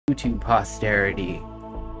YouTube posterity.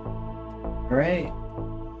 Alright?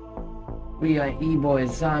 We got E-Boy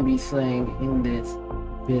Zombie Slaying in this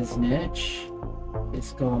business.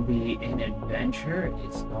 It's gonna be an adventure.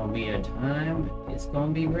 It's gonna be a time. It's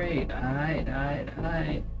gonna be great.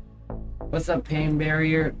 Alright. What's up, Pain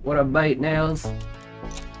Barrier? What up, Bite Nails?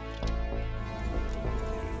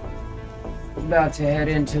 We're about to head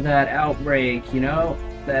into that outbreak, you know?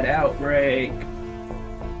 That outbreak.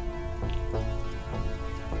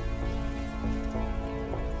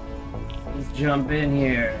 Let's jump in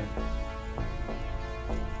here.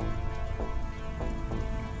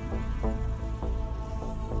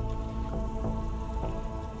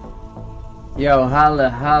 Yo,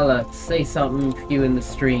 holla, say something if you in the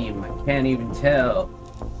stream. I can't even tell.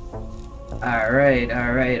 Alright.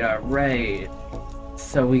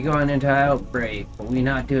 So we going into Outbreak, but we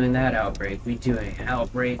not doing that Outbreak. We doing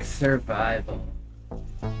Outbreak Survival.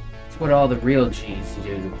 It's what all the real G's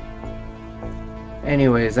do.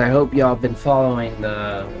 Anyways, I hope y'all been following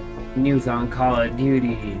the news on Call of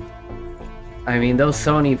Duty. I mean, those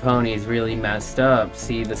Sony ponies really messed up.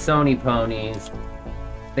 See, the Sony ponies,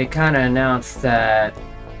 they kind of announced that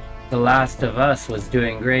The Last of Us was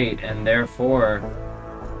doing great, and therefore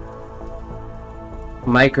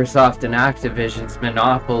Microsoft and Activision's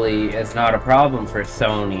monopoly is not a problem for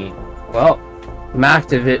Sony. Well,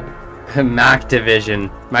 Microsoft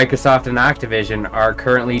and Activision are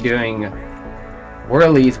currently doing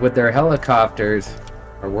whirlies with their helicopters,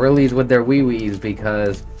 or whirlies with their wee-wees,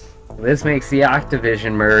 because this makes the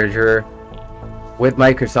Activision merger with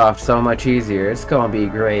Microsoft so much easier. It's gonna be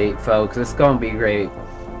great, folks. It's gonna be great.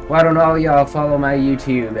 Why don't all y'all follow my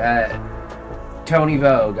YouTube at Tony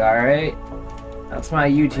Vogue, alright? That's my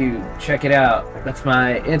YouTube. Check it out. That's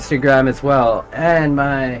my Instagram as well. And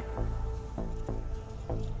my...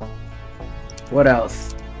 what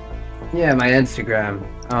else? Yeah, my Instagram.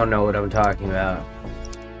 I don't know what I'm talking about.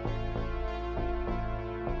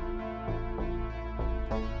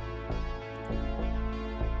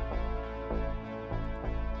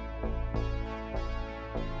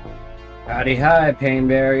 Howdy hi, Pain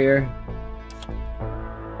Barrier.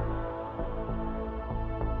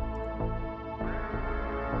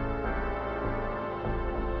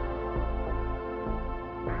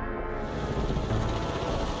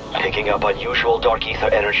 Picking up unusual dark ether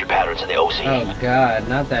energy patterns in the OC. Oh god,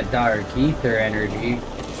 not that dark ether energy.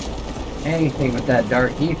 Anything with that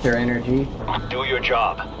dark ether energy. Do your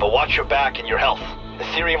job, but watch your back and your health.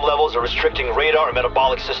 Ethereum levels are restricting radar and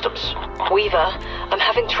metabolic systems. Weaver, I'm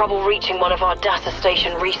having trouble reaching one of our data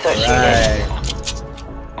station research units.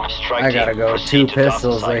 I gotta go 2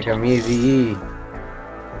 pistols like I'm Easy E.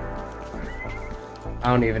 I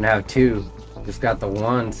don't even have 2. Just got the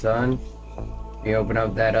 1, son. Let me open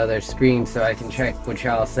up that other screen so I can check what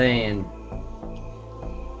y'all saying.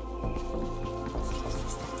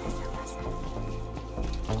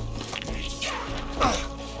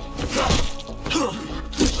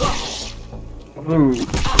 Ooh.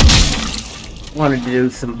 Wanted to do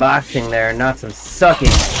some boxing there, not some sucking.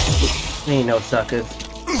 Ain't no suckers.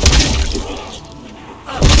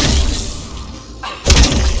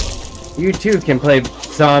 You too can play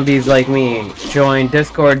zombies like me. Join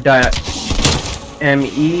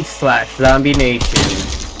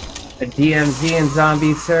discord.me/zombie-nation. A DMZ and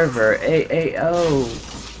zombie server. AAO.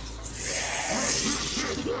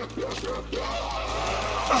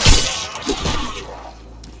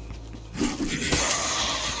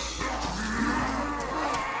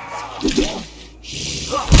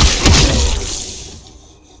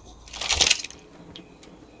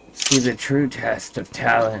 See, the true test of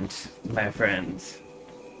talent, my friends,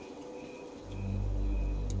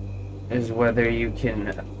 is whether you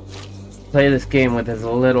can play this game with as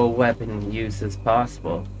little weapon use as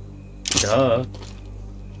possible. Duh.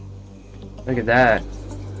 Look at that.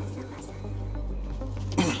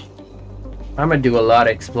 I'm gonna do a lot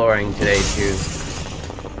of exploring today, too.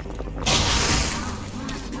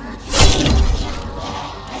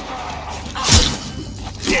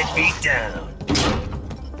 Get me down.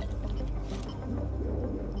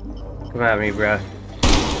 Come at me, bruh.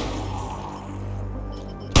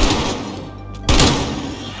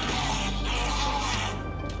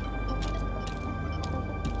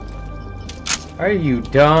 Are you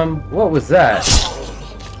dumb? What was that?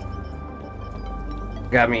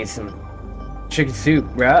 Got me some chicken soup,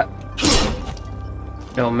 bruh.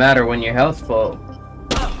 Don't matter when your health's full.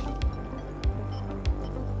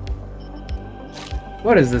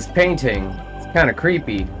 What is this painting? It's kind of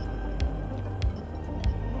creepy.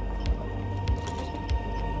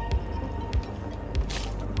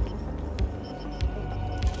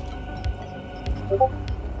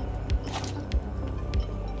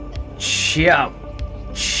 Yup.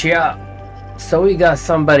 So we got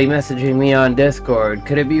somebody messaging me on Discord.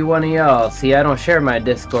 Could it be one of y'all? See, I don't share my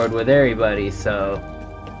Discord with everybody, so...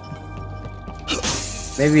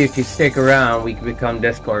 Maybe if you stick around, we can become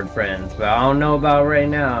Discord friends. But I don't know about right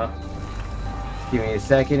now. Give me a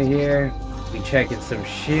second here. We checking some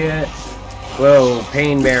shit. Whoa,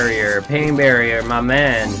 pain barrier, my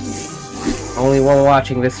man. Only one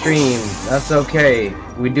watching the stream. That's okay.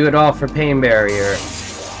 We do it all for pain barrier.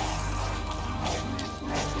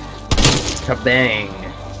 Kabang.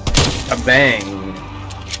 Kabang.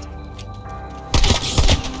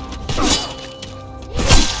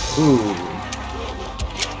 Ooh.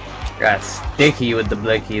 Got sticky with the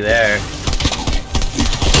blicky there.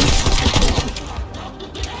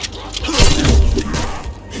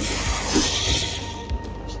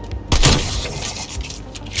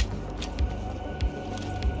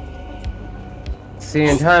 See,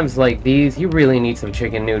 in times like these, you really need some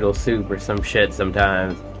chicken noodle soup or some shit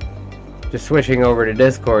sometimes. Just switching over to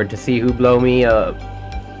Discord to see who blow me up.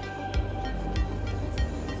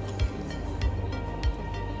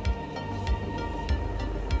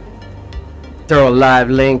 Throw a live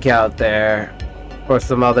link out there for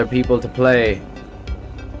some other people to play.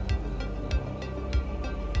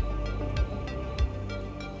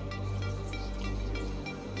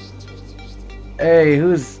 Hey,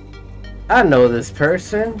 who's... I know this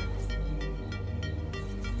person.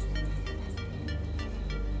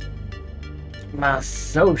 My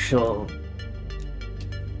social.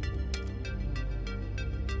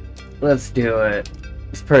 Let's do it.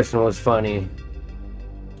 This person was funny.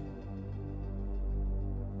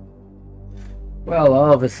 Well,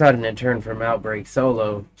 all of a sudden it turned from Outbreak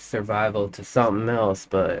solo survival to something else,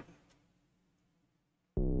 but...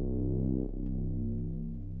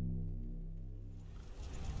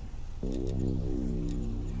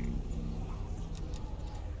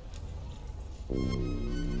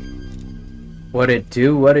 What it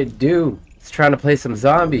do? What it do? It's trying to play some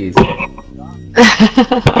zombies.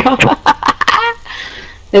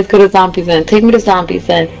 Let's go to zombies then. Take me to zombies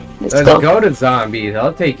then. Let's go to zombies.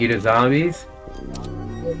 I'll take you to zombies.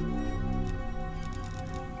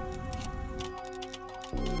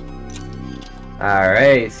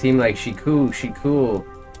 Alright, seem like she cool.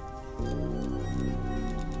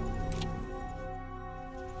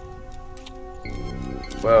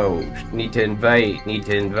 Whoa, need to invite.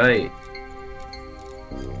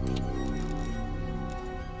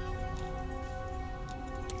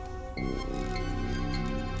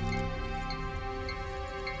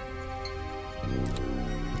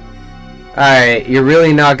 Alright, you're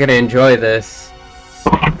really not gonna enjoy this.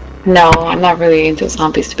 No, I'm not really into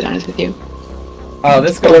zombies, to be honest with you. Oh,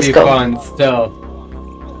 this is gonna be fun still.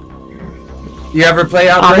 You ever play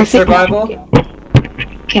Outbreak Survival?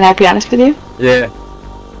 Can I be honest with you? Yeah.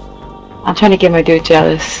 I'm trying to get my dude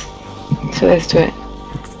jealous. So let's do it.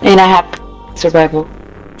 And I have survival.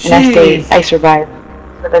 And I survive.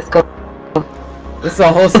 So let's go. This is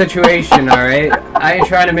a whole situation, alright? I ain't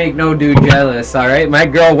trying to make no dude jealous, alright? My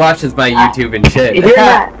girl watches my YouTube and shit. You're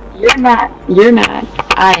not.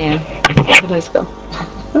 I am. Let's go.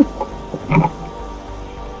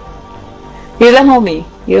 You're the homie.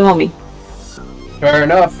 Fair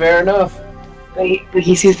enough. But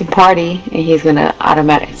he sees the party and he's gonna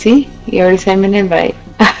automatic. See? He already sent me an invite.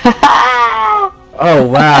 Oh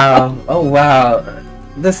wow.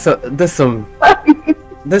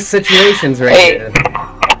 This situation's right here.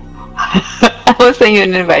 I will send you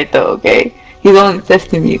an invite though, okay? He's only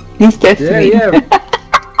testing you. He's testing me. Yeah.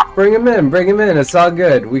 Bring him in. It's all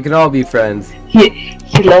good. We can all be friends. He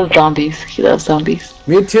loves zombies.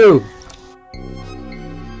 Me too.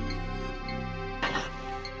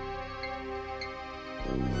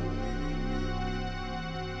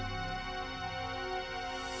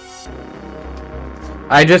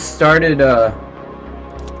 I just started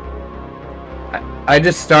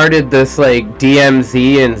this like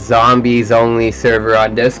DMZ and zombies only server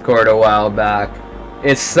on Discord a while back.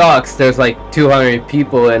 It sucks, there's like 200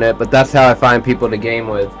 people in it, but that's how I find people to game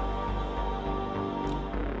with.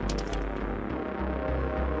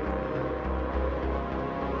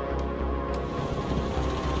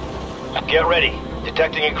 Get ready.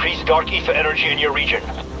 Detecting increased dark ether energy in your region.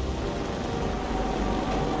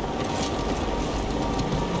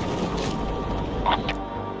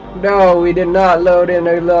 No, we did not load in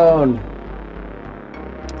alone.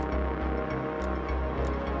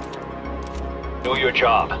 Do your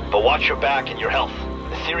job, but watch your back and your health.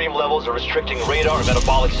 The Ethereum levels are restricting radar and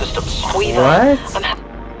metabolic systems. What?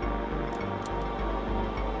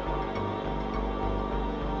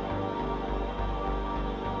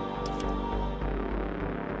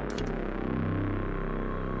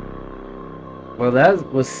 Well,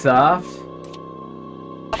 that was soft.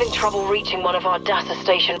 Having trouble reaching one of our data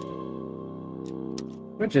stations.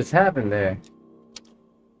 What just happened there?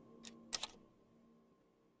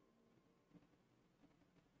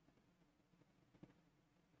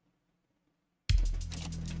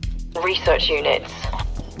 Research units.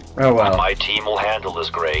 Oh well. My team will handle this,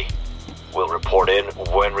 Gray. We'll report in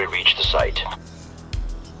when we reach the site.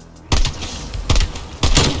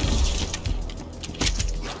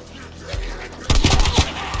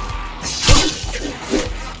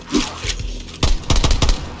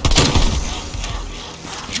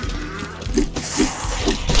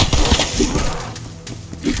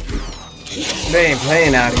 They ain't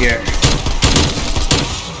playing out here.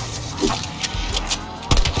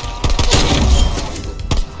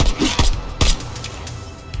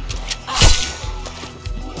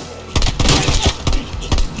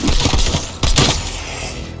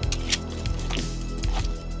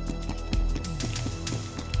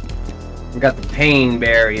 We got the pain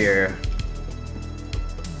barrier.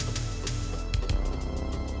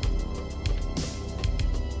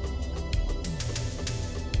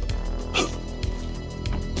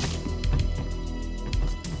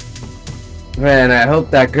 Man, I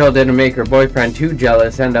hope that girl didn't make her boyfriend too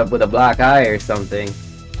jealous, end up with a black eye or something.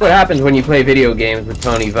 That's what happens when you play video games with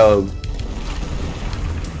Tony Vogue.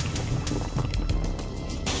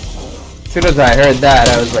 As soon as I heard that,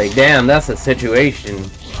 I was like, damn, that's a situation.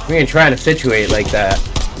 We ain't trying to situate like that.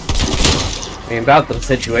 I ain't about those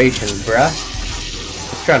situations, bruh.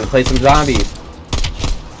 Just trying to play some zombies.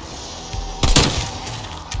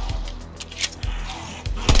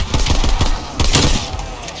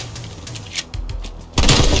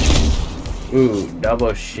 Ooh,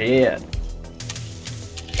 double shit.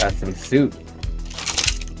 Got some soup.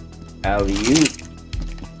 Alley-oop.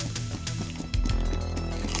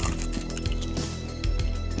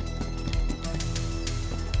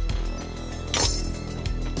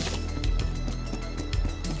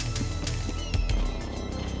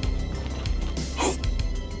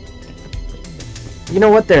 You know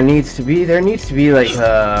what there needs to be? There needs to be like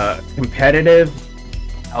a competitive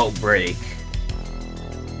Outbreak.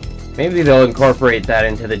 Maybe they'll incorporate that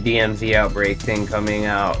into the DMZ Outbreak thing coming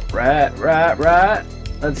out. Right.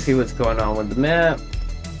 Let's see what's going on with the map.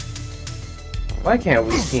 Why can't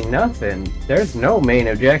we see nothing? There's no main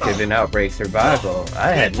objective in Outbreak Survival.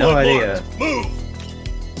 I had no idea.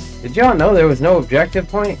 Did y'all know there was no objective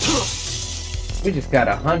point? We just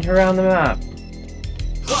gotta hunt around the map.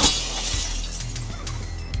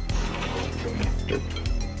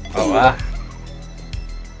 Oh,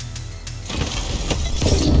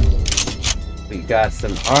 we got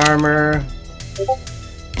some armor.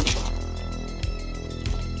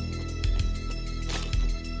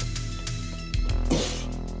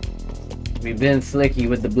 We've been slicky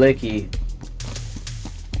with the blicky.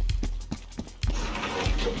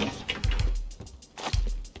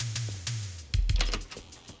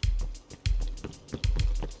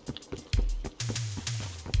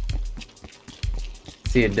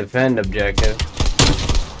 See a defend objective.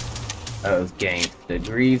 That was gangsta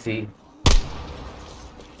greasy.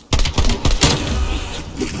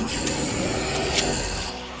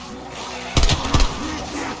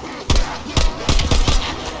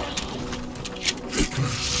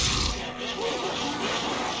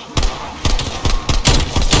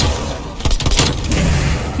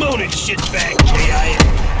 Loaded shitbag, KIA.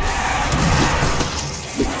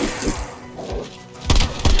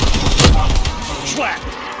 Swagg.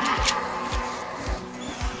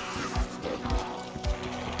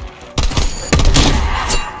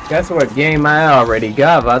 Guess what game I already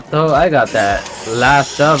got, Vato? I got that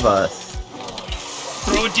Last of Us.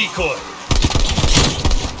 Throw a decoy.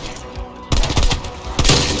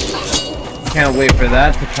 Can't wait for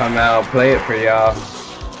that to come out. Play it for y'all.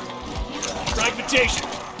 Fragmentation.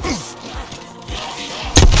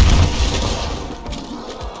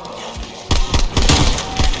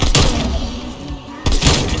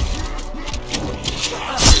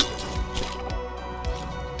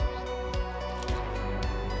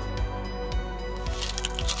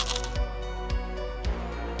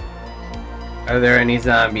 Are there any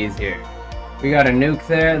zombies here? We got a nuke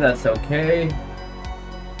there, that's okay.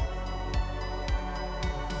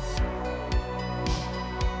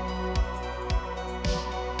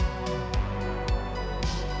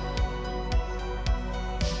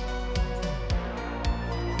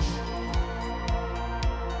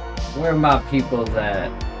 Where are my peoples at?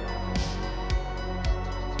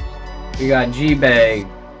 We got G-Bag.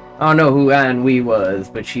 I don't know who Anwi was,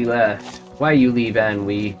 but she left. Why you leave,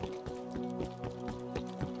 Anwi?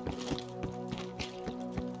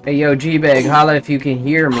 Hey yo, G-Bag, holla if you can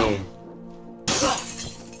hear me.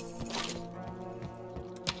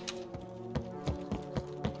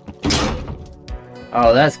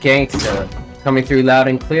 Oh, that's gangsta. Coming through loud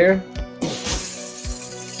and clear.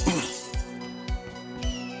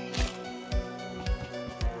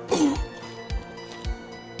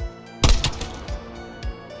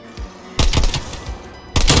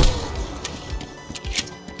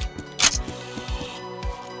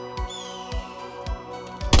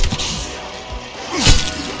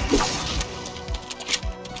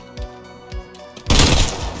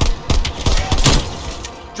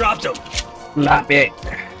 Dropped him. Not big.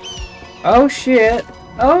 Oh shit.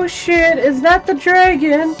 Oh shit, is that the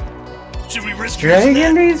dragon? Should we risk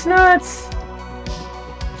Dragon these nuts?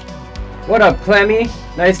 What up, Clemmy?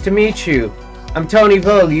 Nice to meet you. I'm Tony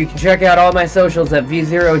Vogue. You can check out all my socials at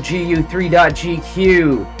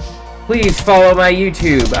v0gu3.gq. Please follow my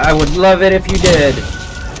YouTube. I would love it if you did.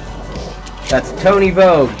 That's Tony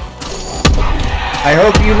Vogue. I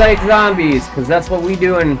hope you like zombies, because that's what we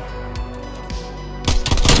doing.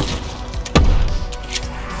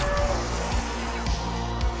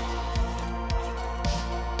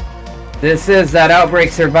 This is that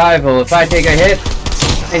Outbreak survival. If I take a hit,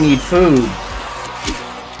 I need food.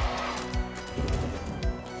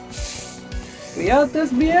 We out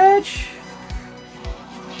this bitch?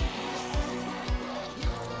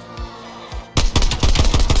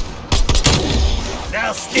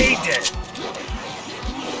 Now stay dead.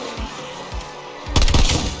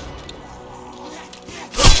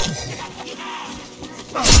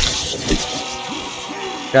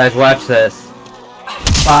 Guys, watch this.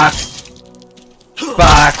 Box.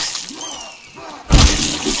 Box.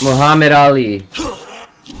 Muhammad Ali.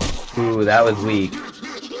 Ooh, that was weak.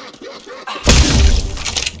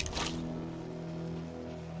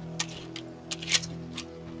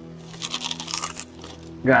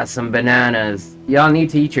 Got some bananas. Y'all need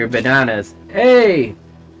to eat your bananas. Hey!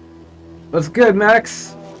 What's good,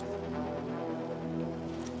 Max?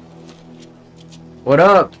 What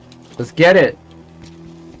up? Let's get it.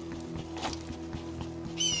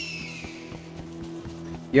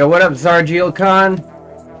 Yo, what up, Zargil Khan?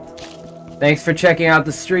 Thanks for checking out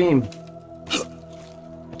the stream.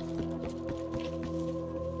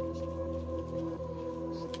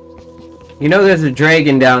 You know there's a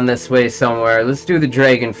dragon down this way somewhere. Let's do the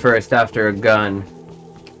dragon first after a gun.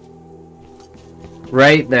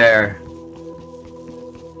 Right there.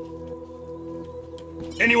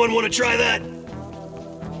 Anyone want to try that?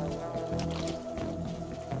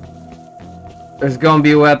 There's gonna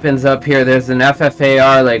be weapons up here. There's an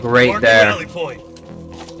FFAR like right there. Rally point.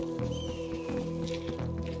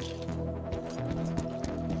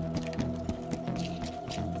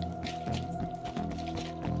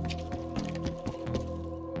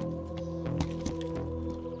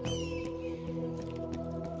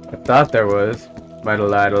 I thought there was. Might have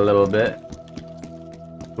lied a little bit.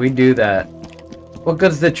 We do that. What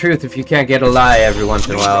good's the truth if you can't get a lie every once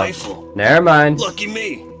in a while? Rifle. Never mind. Lucky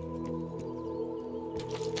me.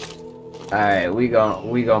 Alright, we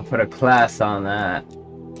gon' put a class on that.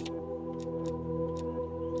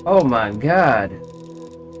 Oh my god.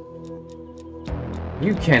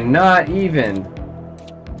 You cannot even.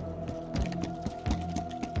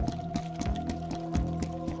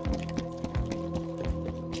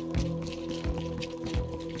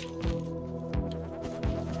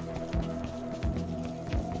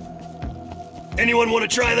 Anyone want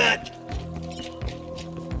to try that?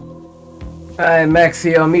 Alright,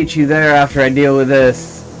 Mexi, I'll meet you there after I deal with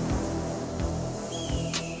this.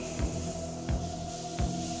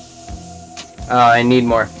 Oh, I need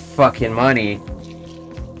more fucking money.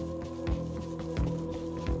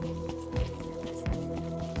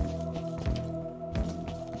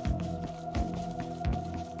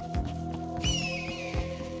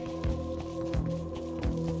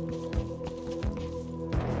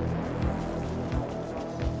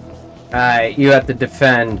 Alright, you have to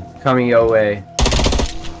defend. Coming your way.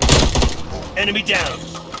 Enemy down.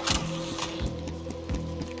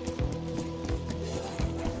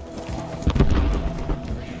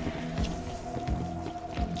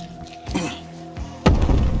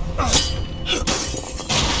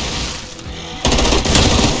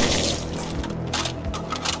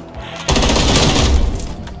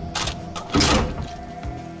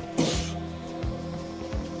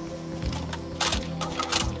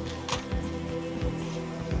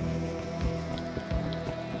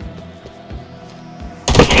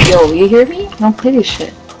 Yo, you hear me? Don't play this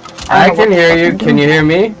shit. I can hear you. Can you hear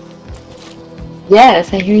me?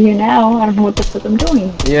 Yes, I hear you now. I don't know what the fuck I'm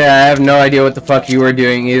doing. Yeah, I have no idea what the fuck you were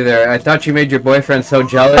doing either. I thought you made your boyfriend so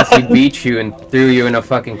jealous he beat you and threw you in a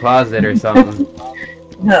fucking closet or something.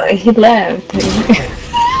 No, he left.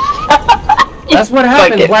 That's what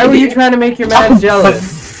happens. Why were you trying to make your man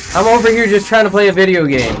jealous? I'm over here just trying to play a video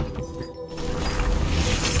game. I'm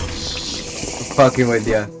fucking with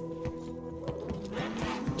ya.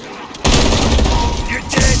 You're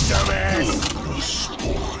dead, dumbass!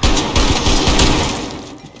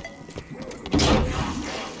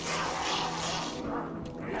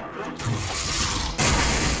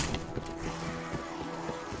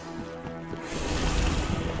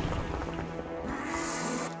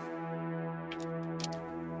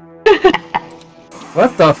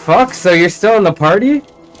 What the fuck? So you're still in the party?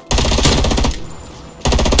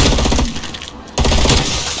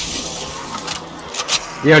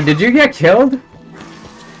 Yo, did you get killed?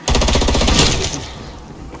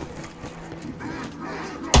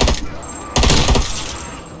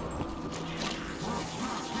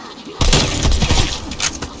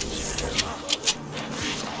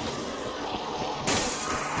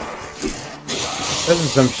 This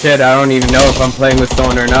is some shit I don't even know if I'm playing with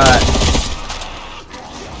someone or not.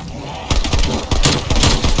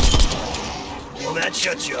 Well, that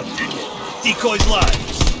shuts you up, didn't it? Decoy's live.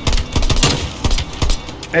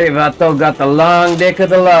 Hey, Vato got the long dick of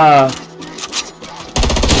the law.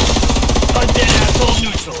 Undead asshole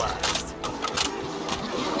neutralized.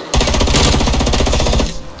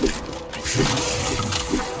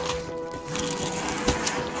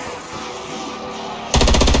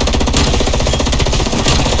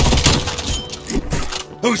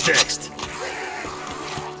 Who's next?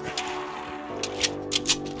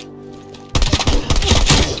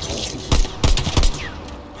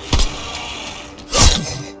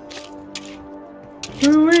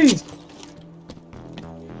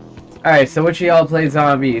 Alright, so which of y'all play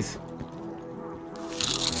zombies?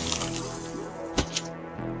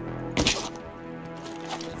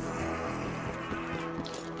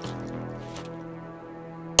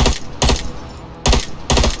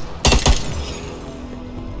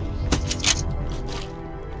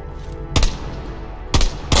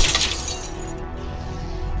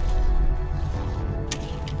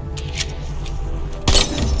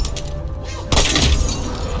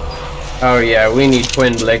 Oh yeah, we need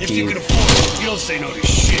twin blickies. If you can afford it, you don't say no to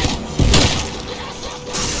shit.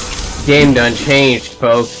 Game done changed,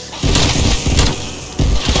 folks.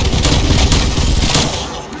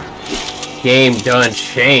 Game done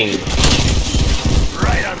changed.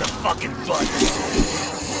 Right on the fucking button.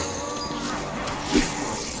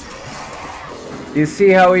 You see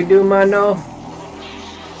how we do, mano?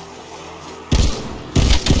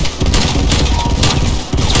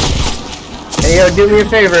 Hey yo, do me a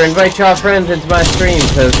favor, invite y'all friends into my stream,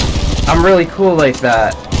 cause I'm really cool like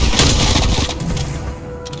that.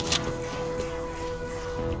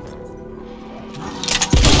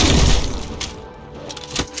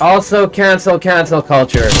 Also, cancel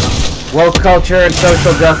culture. Woke culture and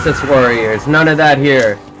social justice warriors. None of that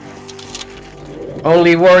here.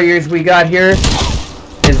 Only warriors we got here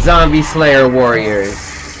is zombie slayer warriors.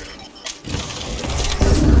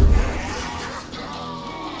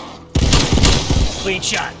 Clean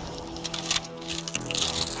shot.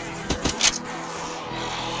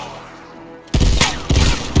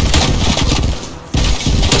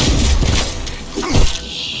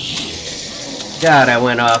 God, I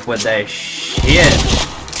went off with that shit.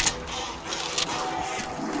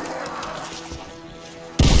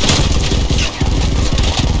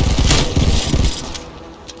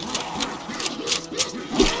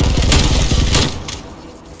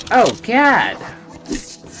 Oh, God.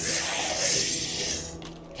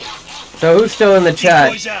 So who's still in the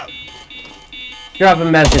chat? Drop a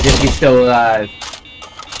message if you're still alive.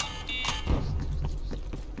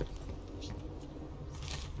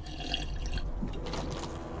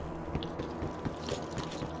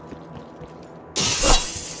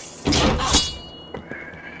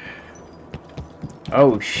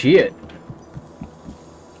 Oh shit.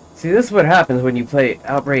 See, this is what happens when you play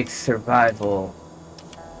Outbreak Survival.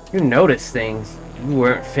 You notice things you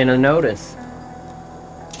weren't finna notice.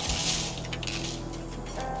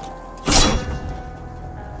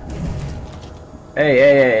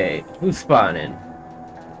 Hey, who's spawning?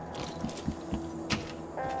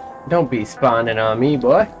 Don't be spawning on me,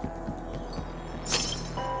 boy.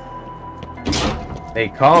 They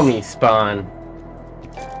call me Spawn.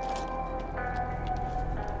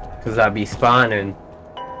 'Cause I be spawning.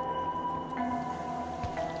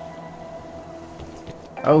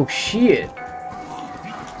 Oh shit.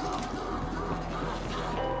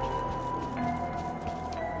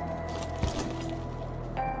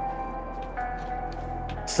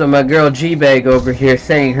 So my girl G-Bag over here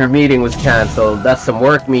saying her meeting was cancelled. That's some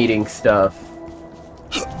work meeting stuff.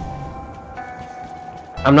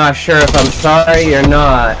 I'm not sure if I'm sorry or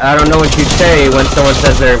not. I don't know what you say when someone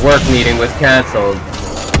says their work meeting was cancelled.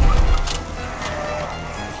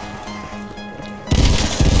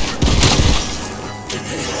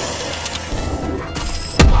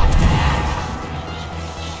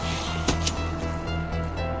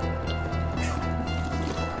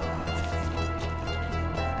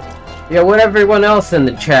 Yeah, what everyone else in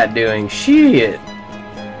the chat doing? Shit!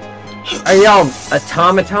 Are y'all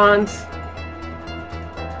automatons?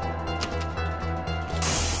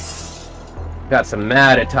 Got some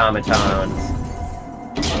mad automatons.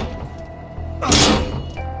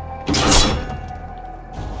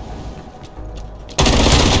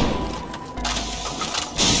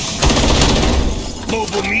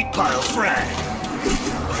 Mobile meat pile frag.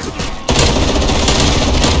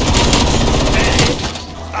 Hey,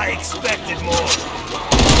 I expected more.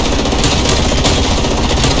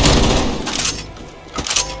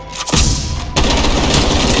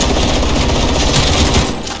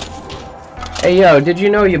 Hey yo, did you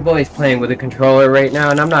know your boy's playing with a controller right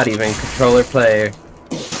now? And I'm not even a controller player.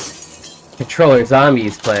 Controller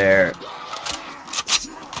zombies player.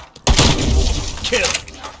 Kill.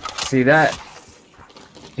 See that?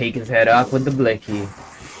 Take his head off with the blicky.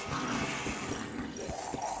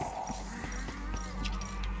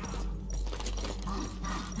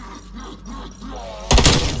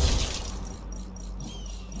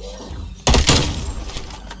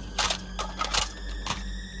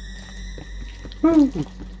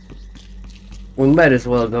 We might as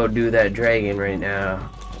well go do that dragon right now.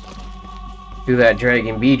 Do that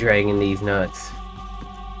dragon, be dragging these nuts.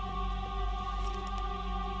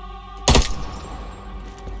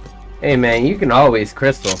 Hey man, you can always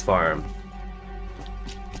crystal farm.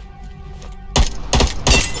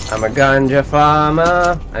 I'm a ganja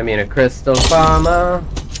farmer. I mean a crystal farmer.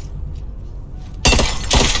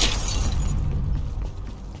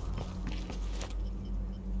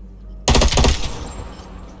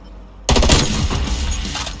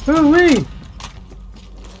 Ooh-wee!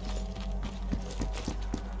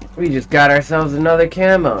 We just got ourselves another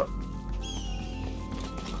camo.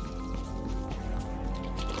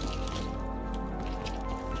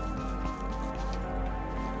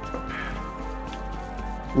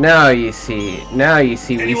 Now you see we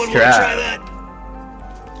strap.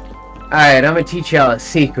 Alright, I'm gonna teach y'all a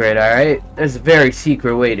secret, alright? There's a very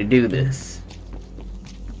secret way to do this.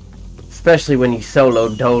 Especially when you solo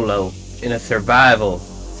dolo in a survival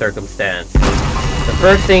circumstance. The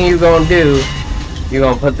first thing you're gonna do, you're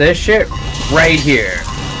gonna put this shit right here.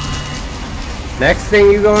 Next thing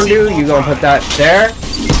you're gonna do, you're gonna put that there.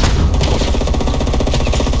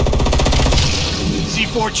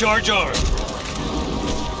 C4 charge arm.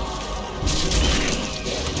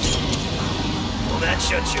 Well, that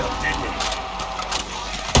shuts you up, didn't it?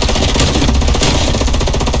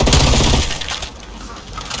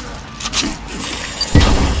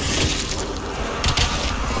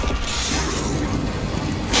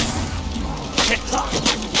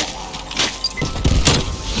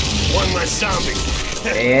 One less zombie.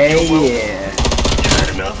 Yeah, yeah. Had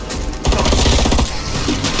enough?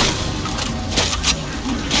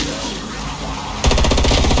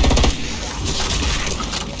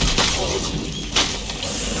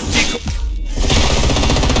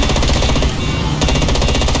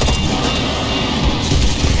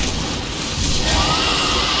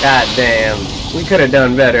 God damn, we could have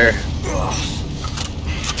done better.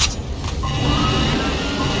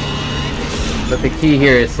 But the key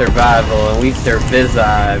here is survival, and we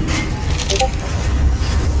survived.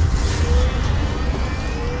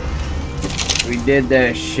 We did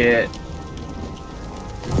that shit.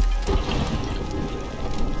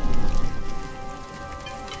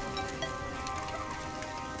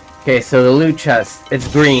 Okay, so the loot chest, it's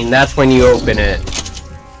green, that's when you open it.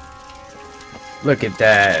 Look at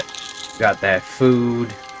that. Got that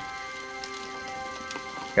food.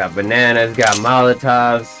 Got bananas, got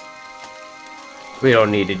Molotovs. We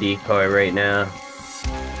don't need a decoy right now.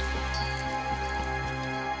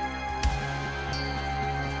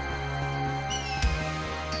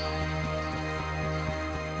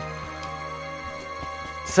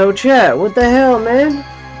 So chat, what the hell, man?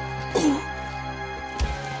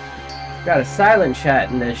 Got a silent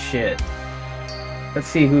chat in this shit. Let's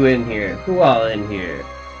see who in here. Who all in here?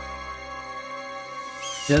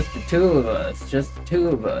 Just the two of us. Just the two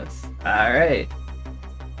of us. Alright.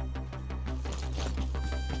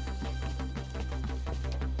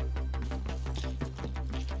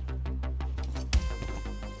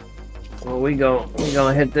 Well, we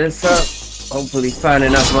gonna hit this up. Hopefully find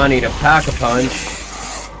enough money to pack a punch.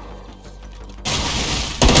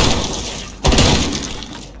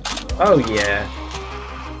 Oh yeah.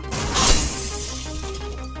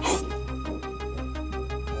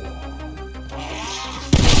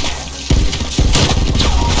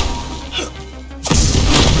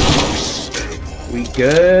 We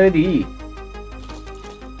goody.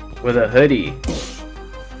 With a hoodie.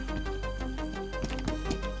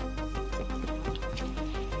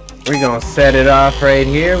 We're gonna set it off right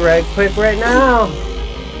here, right quick, right now.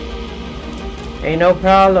 Ain't no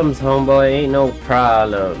problems, homeboy. Ain't no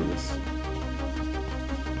problems.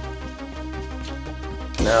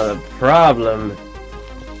 Now the problem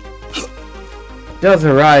does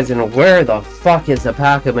arise in where the fuck is the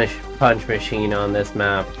pack-a-punch machine on this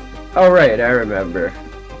map? Oh right, I remember.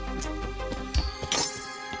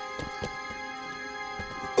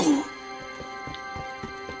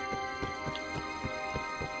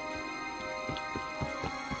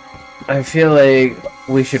 I feel like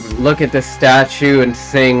we should look at the statue and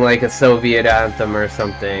sing like a Soviet anthem or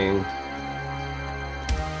something.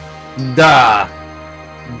 Da!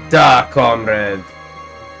 Da, comrade!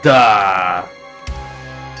 Da!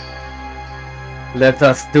 Let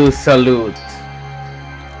us do salute.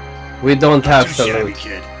 We don't have salute.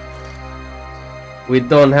 We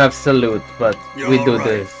don't have salute, but we do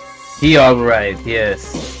this. He alright,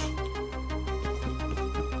 yes.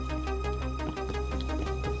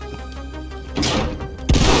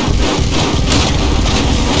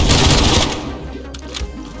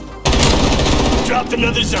 Dropped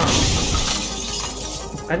another zone.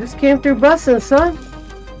 I just came through busting, son.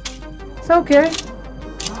 It's okay.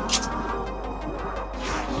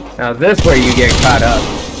 Now this where you get caught up.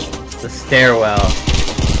 The stairwell.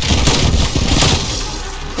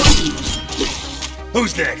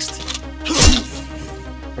 Who's next?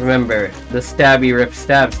 Remember, the stabby rip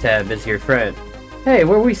stab stab is your friend. Hey,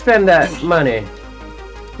 where we spend that money?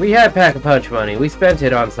 We had pack-a-punch money. We spent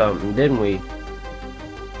it on something, didn't we?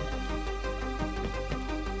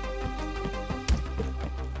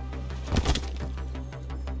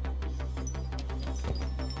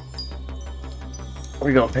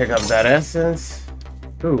 We're gonna pick up that essence.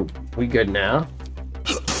 Ooh, we good now.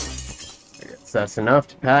 I guess that's enough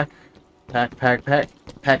to pack a pack.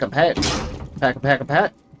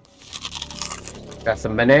 Got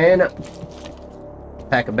some banana.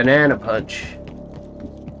 Pack a banana punch.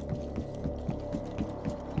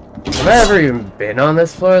 Have I ever even been on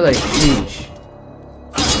this floor? Like, sheesh.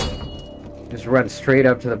 Just run straight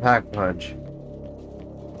up to the pack punch.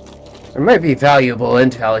 There might be valuable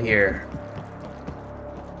intel here.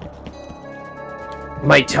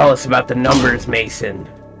 Might tell us about the numbers, Mason.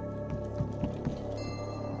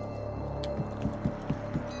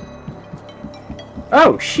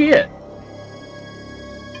 Oh, shit.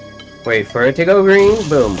 Wait for it to go green.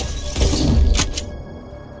 Boom.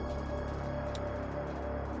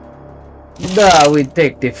 Da, we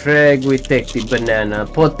take the frag, we take the banana.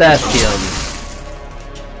 Potassium.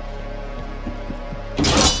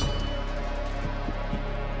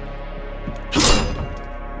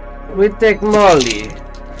 We take Molly.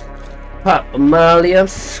 Pop Molly of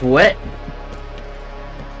sweat.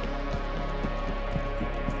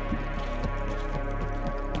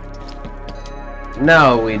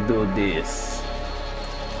 Now we do this.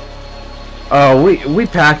 Oh, we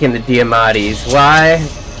packing the Diamatis. Why?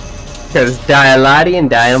 Because Dialati and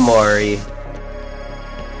Diamori.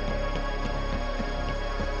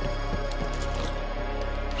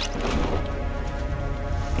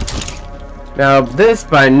 Now, this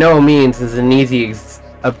by no means is an easy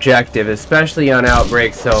objective, especially on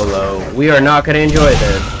Outbreak solo. We are not going to enjoy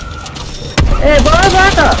this. Hey, boy,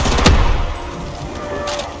 back up!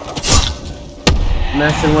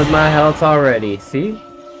 Messing with my health already, see?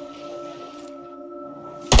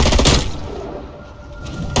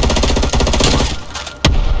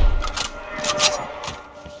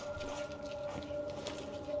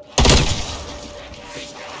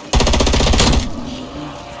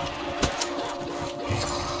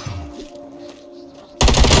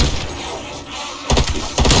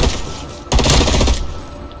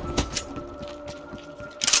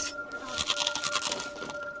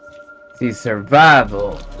 See,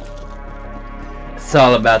 survival. It's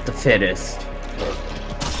all about the fittest.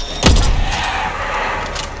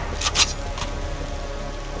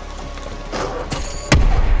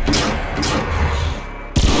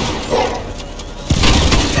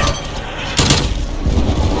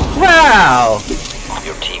 Wow!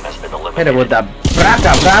 Your team has been eliminated. Hit him with that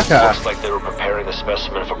braka. Looks like they were preparing a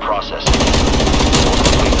specimen for processing.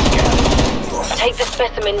 Take the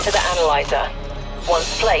specimen to the analyzer.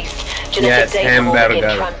 Once placed, genetic data will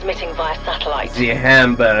begin transmitting via satellite. The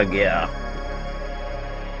hamburger.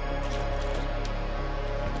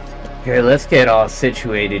 Okay, let's get all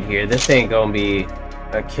situated here. This ain't gonna be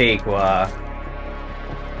a cakewalk.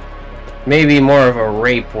 Maybe more of a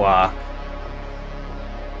rape walk.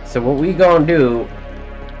 So what we gonna do?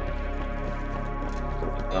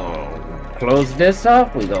 Close this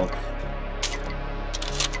up. We go.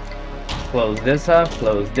 Close this off.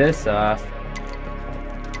 Close this off.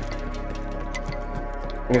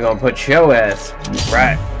 You're gonna put your ass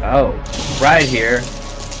right. Oh, right here.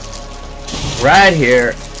 Right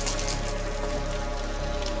here.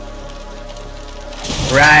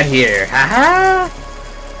 Right here. Haha.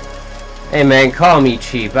 Hey man, call me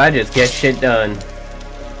cheap. I just get shit done.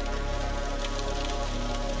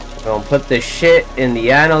 Gonna put this shit in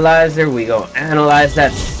the analyzer. We gonna analyze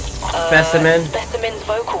that specimen. Specimen's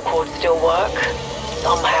vocal cords still work.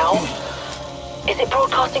 Somehow. Is it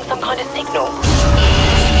broadcasting some kind of signal?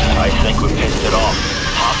 I think we've pissed it off.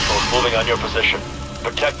 Hostiles moving on your position.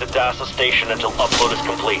 Protect the DASA station until upload is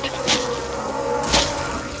complete.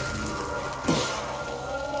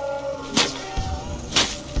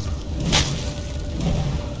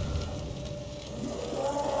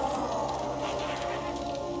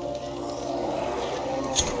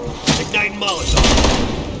 Igniting Molotov.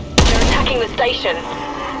 They're attacking the station.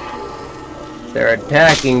 They're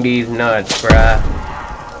attacking these nuts, bruh.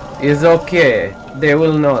 It's okay. They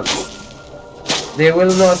will not. They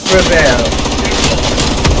will not prevail.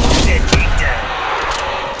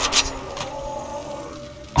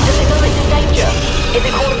 Does it know it's in danger? Is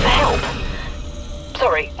it calling for help?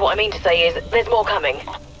 Sorry, what I mean to say is, there's more coming.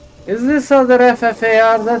 Is this other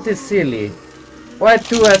FFAR? That is silly. Why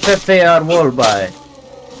 2 FFAR wall by?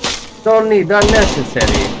 Don't need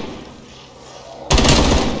unnecessary.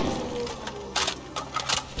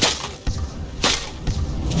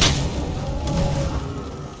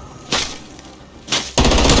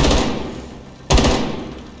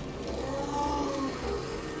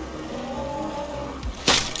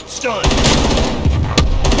 Stun.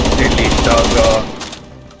 Silly doggo.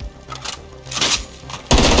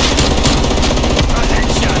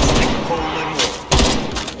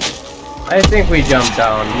 I think we jumped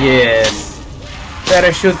down, yes.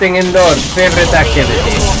 Parachuting indoors, favorite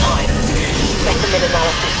activity. Specimen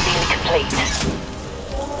analysis being complete.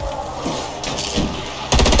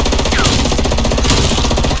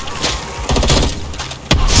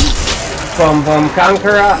 Bum bum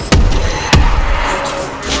conqueror.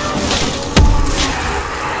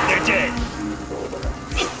 They're dead.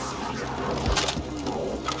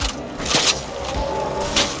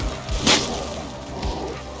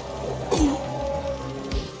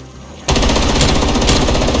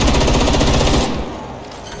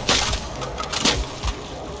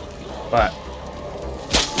 What?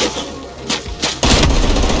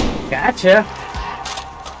 Gotcha.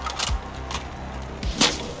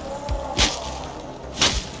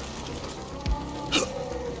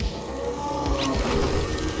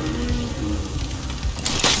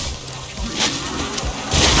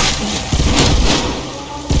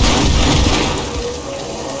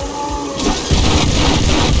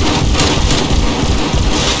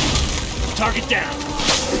 Target down.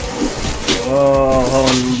 Oh,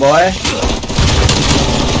 homeboy.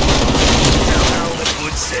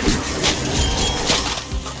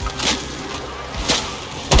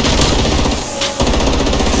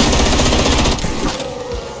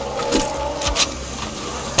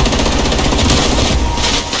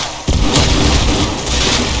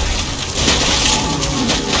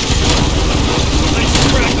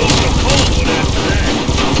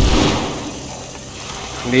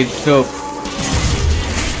 Need soup.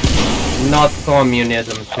 Not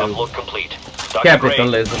communism soup. Upload complete. Dr.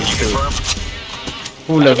 Capitalism Gray, soup. confirm?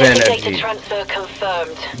 Full of Data energy. transfer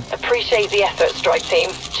confirmed. Appreciate the effort, strike team.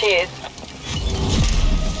 Cheers.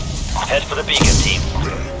 Head for the beacon, team.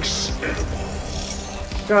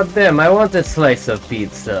 God damn, I want a slice of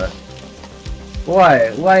pizza.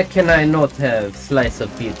 Why? Why can I not have slice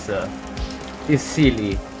of pizza? It's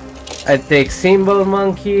silly. I take symbol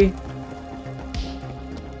monkey.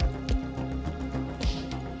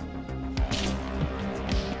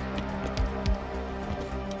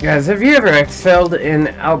 Guys, have you ever EXFIL'd in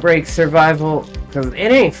Outbreak Survival? Because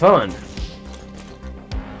it ain't fun.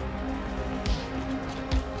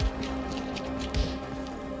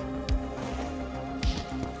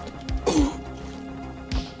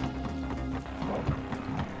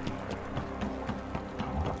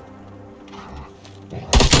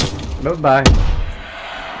 Bye-bye.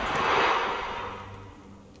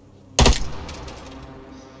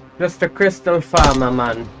 Just a crystal farmer,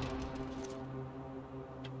 man.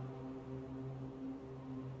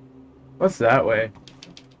 What's that way?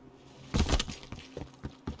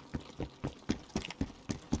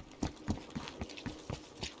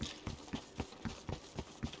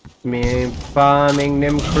 Me farming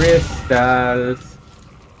them crystals.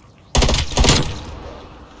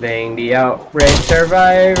 Playing the Outbreak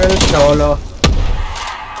survival solo.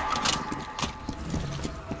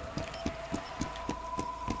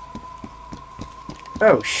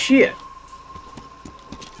 Oh shit.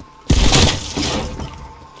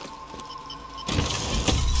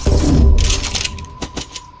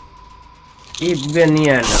 Eat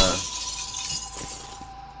banana.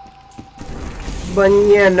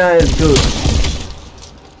 Banana is good.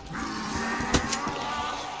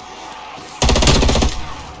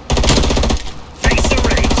 Face the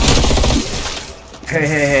range.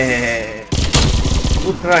 Hey.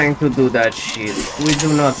 We're trying to do that shit. We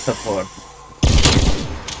do not support.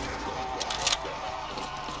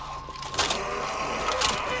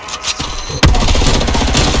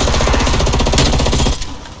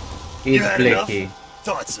 It's blicky.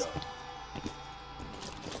 Thought so.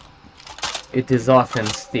 It is often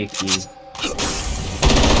sticky.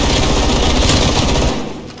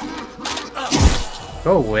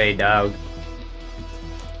 Go away, dog.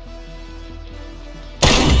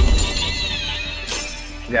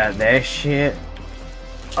 Got that shit.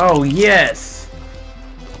 Oh, yes!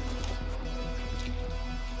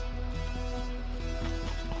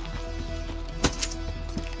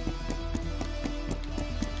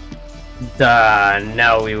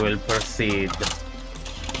 Now we will proceed.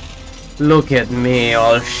 Look at me,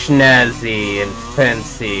 all snazzy and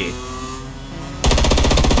fancy.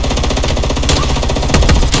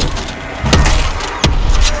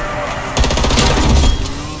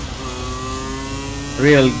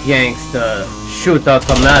 Real gangster. Shoot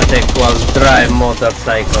automatic while drive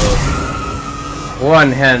motorcycles.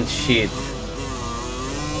 One hand shit.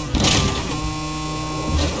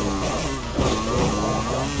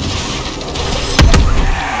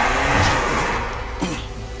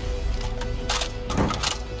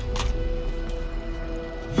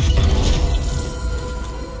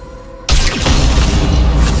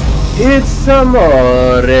 It's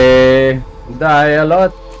amore, dai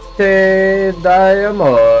lotte, dai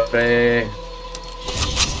amore.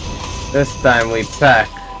 This time we pack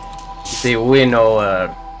the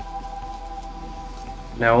winnower.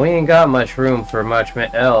 Now we ain't got much room for much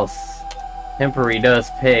else. Temporary does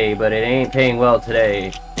pay, but it ain't paying well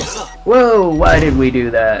today. Whoa, why did we do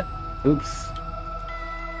that? Oops.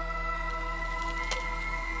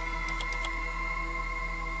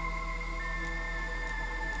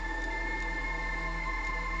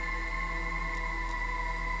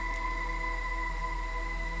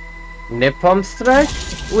 Napalm strike?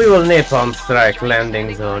 We will napalm strike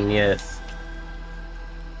landing zone, yes.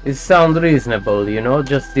 It sounds reasonable, you know,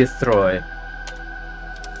 just destroy.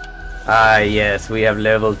 Ah yes, we have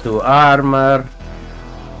level 2 armor.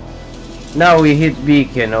 Now we hit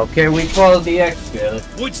beacon, okay? We call the EXFIL.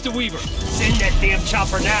 Woods to Weaver. Send that damn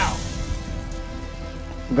chopper now.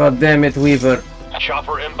 God damn it, Weaver.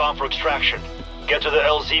 Chopper inbound for extraction. Get to the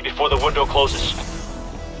LZ before the window closes.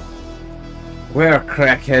 Where,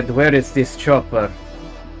 crackhead? Where is this chopper?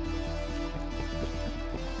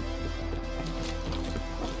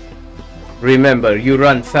 Remember, you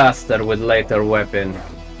run faster with lighter weapon.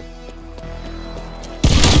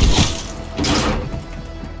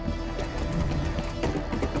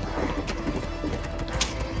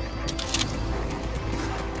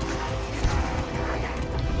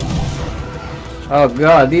 Oh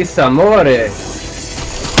god, this amore!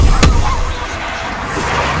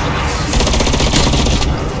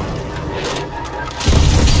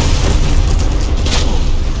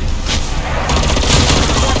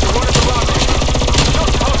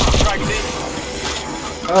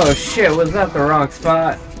 Oh shit, was that the wrong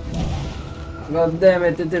spot? God damn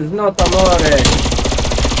it, it is not amore!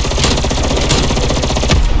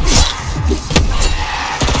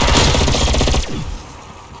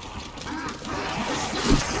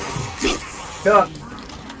 Go!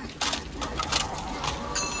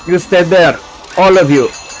 You stay there, all of you!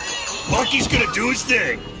 Monkey's gonna do his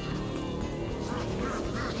thing!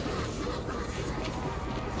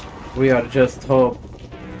 We are just hope.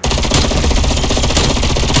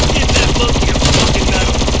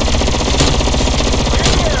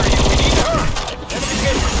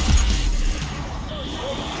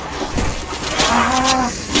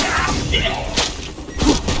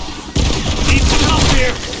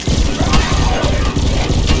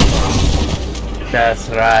 That's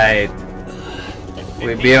right.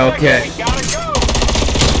 We'll be okay. Gotta go.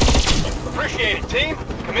 Appreciate it, team.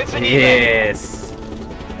 Commence an evac. Yes.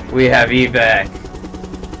 We have evac.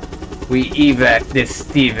 We evac this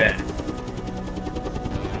Steven.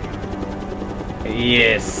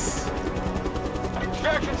 Yes.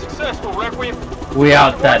 Extraction successful, Requiem. We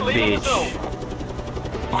out that bitch.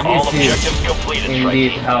 All This objectives is completed,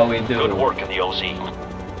 indeed Strike. how we do. Good work in the OZ.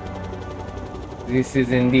 This is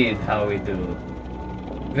indeed how we do.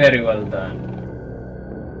 Very well done.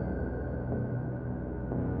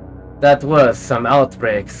 That was some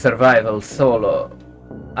Outbreak survival solo.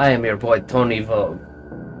 I am your boy Tony Vogue.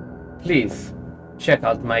 Please check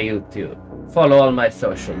out my YouTube. Follow all my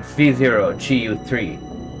socials,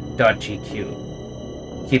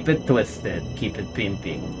 v0gu3.gq. Keep it twisted, keep it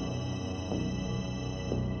pimping.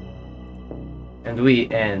 And we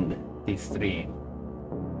end the stream.